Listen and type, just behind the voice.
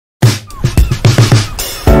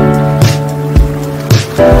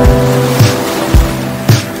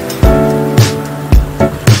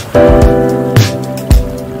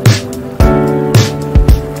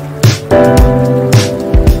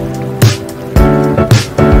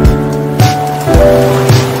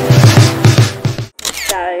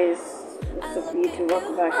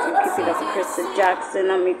Kristen.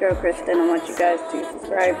 I'm your girl Kristen. I want you guys to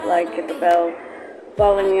subscribe, like, hit the bell.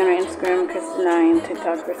 Follow me on Instagram, Kristen9,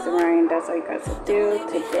 TikTok, Kristen Ryan. That's all you guys have to do.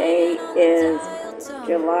 Today is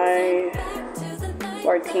July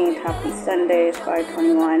 14th. Happy Sunday. It's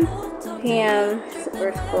 5:21 p.m. It's the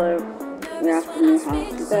first clip. We're at the new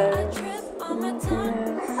house, you guys.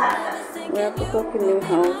 We're at the fucking new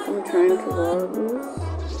house. I'm trying to vlog this.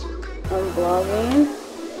 I'm vlogging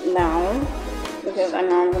now because I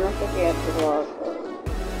know I'm gonna forget to vlog.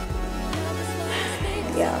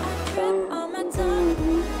 Yeah.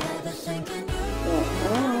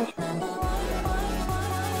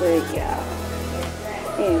 But yeah.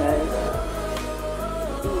 Anyways.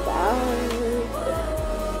 Bye.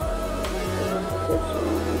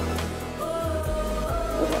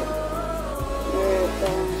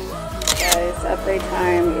 Guys, update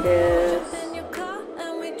time. It is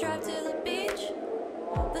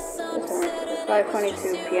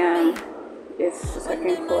 5:22 p.m. It's the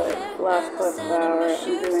second clip, last clip of the hour.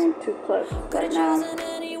 I'm doing 2 clips right now. I'm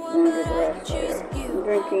gonna do the rest later. I'm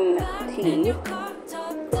drinking tea.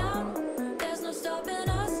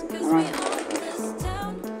 Alright.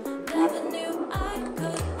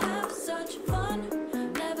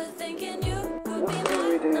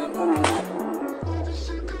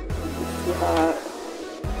 Hot.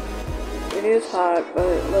 It is hot,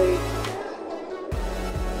 but like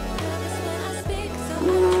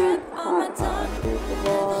not hot. Here's the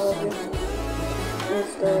vlog and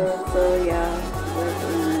stuff. So yeah, we're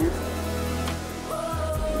doing this.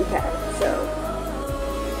 Okay, so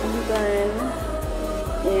I'm done,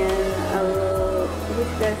 and I will hit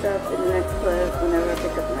you guys up in the next clip whenever I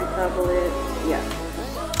pick up my tablet. Yeah.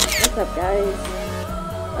 What's up, guys?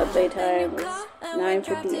 Update time is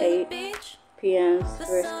 9:58 p.m.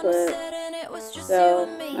 first clip. So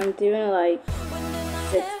I'm doing like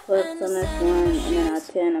 6 clips on this one, and then out of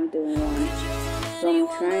 10 I'm doing 1. So I'm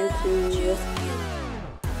trying to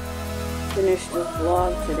finish this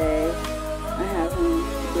vlog today. I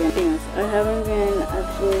haven't been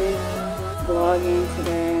actually vlogging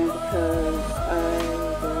today because I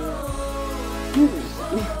was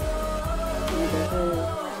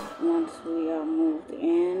once we moved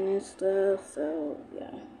in and stuff. So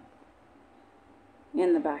yeah.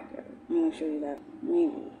 In the backyard. I'm gonna show you that.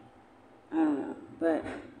 Maybe. I don't know. But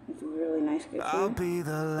it's a really nice picture. I'll be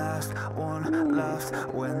the last one left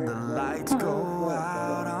when the lights go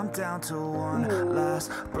out. I'm down to one last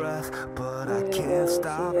breath, but I can't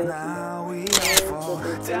stop now. We all fall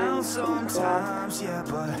down sometimes, yeah,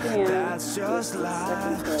 but that's just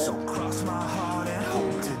life. So cross my heart and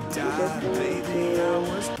hope to die. Baby, I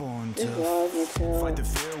was born to fight the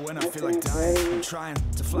fear when I feel like dying. I'm trying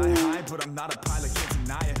to fly high, but I'm not a pilot, can't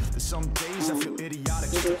deny it. There's some days I feel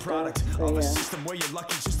idiotic, just a product of a system where you're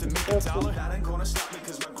lucky just to make a dollar. That ain't gonna stop me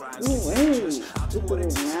cause my grind's interest. I'll do what it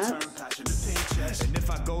takes to turn passion to paychecks. And if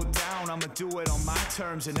I go down, I'ma do it on my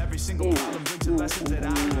terms. And every single problem brings a lesson that I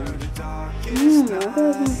learned. The darkest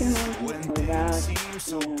night, when things seem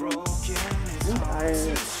so broken, it's hard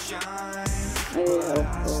to shine. But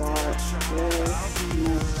I'll be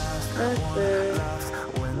the last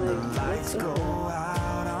when the lights go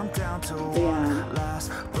out. I'm down to one last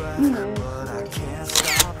breath, but I can't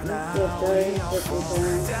stop now. We all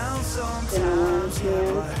fall down sometimes,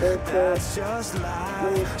 yeah, but that's just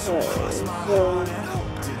life. So cross my heart and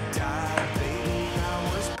hope to die. Baby, I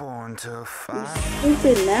was born to fight. Look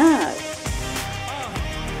at that.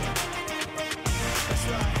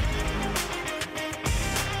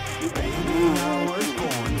 Baby, I was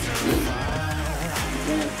born to fight.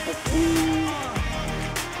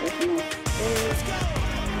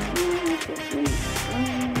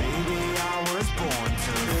 Baby, I was born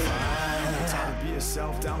to fight. It's hard to be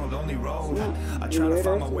yourself down a lonely road. I try to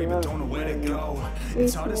find my way but don't know where to go.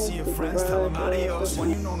 It's hard to see your friends, tell them adios. When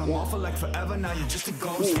you know them all for like forever, now you're just a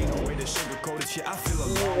ghost. Ain't no way to sugarcoat it, shit, I feel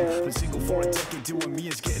alone. Been single for a decade, doing me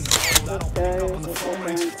is getting old. I don't pick up on the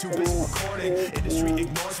phone, too busy recording. Industry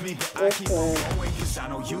ignores me, but I keep on going. Cause I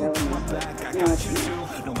know you got my back, I got you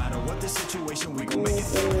too. No matter what the situation, we gon' make it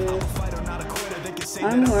through. I'm a fighter, not a quitter. They can say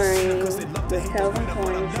I'm that wearing the Calvin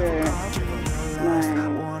Klein shirt, my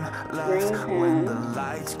green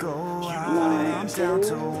pants, my down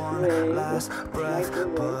to one last breath,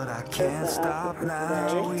 but I can't stop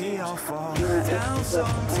now. We all fall down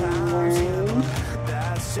sometimes.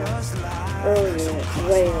 That's just life. Earlier,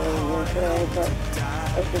 way earlier today, but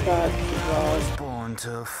I forgot to vlog. Born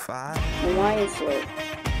to fight. My mind slipped.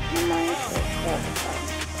 That's the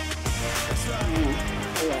problem.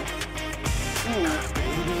 Yeah.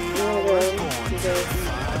 Anyway,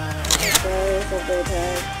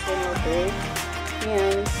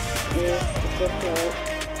 and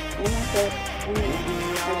Actually, you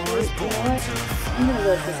know what? I'm gonna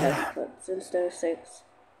go for 7 clips instead of 6.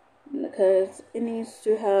 Because it needs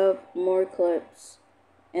to have more clips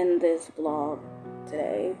in this vlog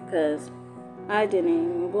today. Because I didn't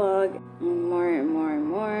even vlog more and more and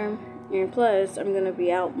more. And plus, I'm gonna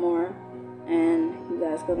be out more. And you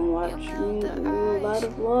guys gonna watch me do a lot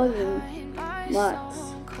of vlogging.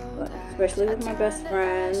 Lots. But especially with my best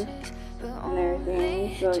friend and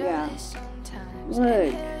everything. So yeah.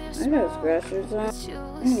 Look, I got scratchers on.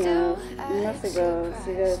 Anyhow, must go.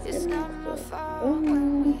 See you guys in the next clip.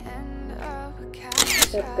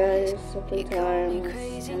 What's up, guys? So playtime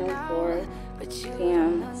is 10:04 p.m.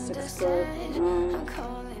 6 clip.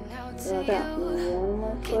 So I got one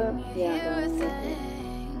more clip. Yeah, I got one more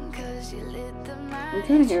clip. I'm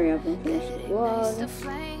trying to hurry up and finish the vlog.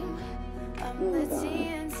 Oh my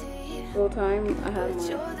god. Full time, I have my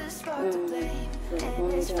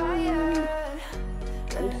ponytail.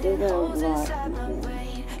 I still got a lot.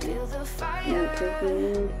 Yeah,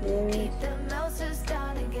 taking care.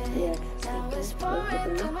 Yeah, it's one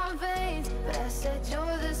clip.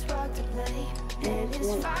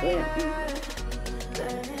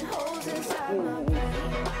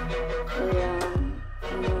 So yeah,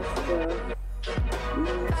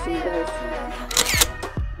 see you guys.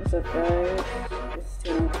 What's up, guys? It's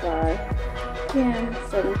 10:05. Yeah,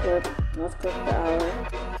 7 clip. Last clip of the hour.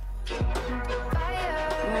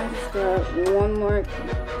 I just got one more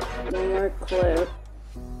clip. I mean, one more clip.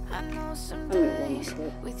 And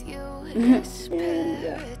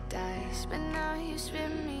yeah.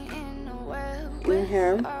 In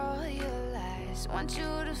here. Want you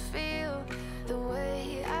to feel the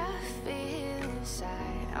way I feel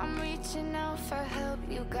inside. I'm reaching out for help.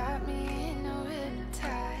 You got me in a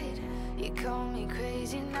riptide. You call me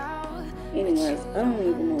crazy now. Anyways, I don't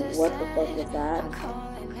even know what the fuck was that.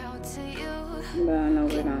 But I know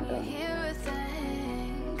we're not done.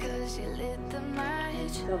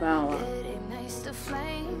 So now,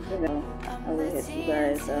 I will hit you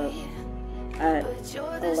guys up at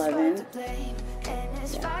 11. Yeah,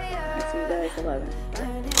 I'll see you guys 11.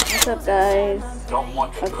 What's up, guys?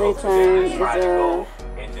 Update time is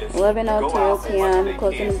 11:02 p.m.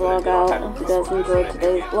 Closing the vlog out. Hope you guys enjoyed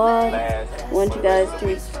today's vlog. I want you guys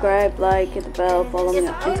to subscribe, like, hit the bell, follow me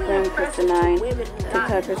on Instagram, Krista9,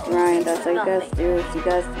 TikTok, Krista9. That's how you guys do. See you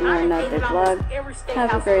guys tomorrow in another vlog.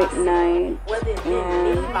 Have a great night.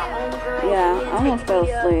 And yeah, I almost fell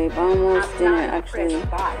asleep. I almost didn't actually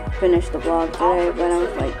finish the vlog today, but I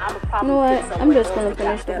was like, you know what? I'm just gonna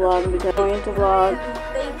finish the vlog because I'm going to vlog.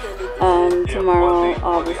 And tomorrow,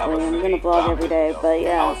 obviously, I'm gonna vlog every day, but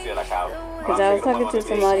yeah, because I was talking to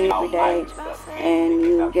somebody every day, and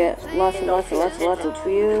you get lots of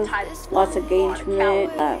views, lots of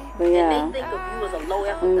engagement, but yeah,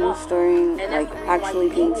 I'm starting, like, actually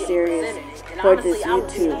being serious for this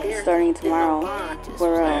YouTube, starting tomorrow,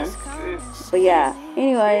 for real. But yeah,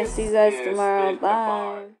 anyways, see you guys tomorrow,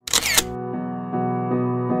 bye.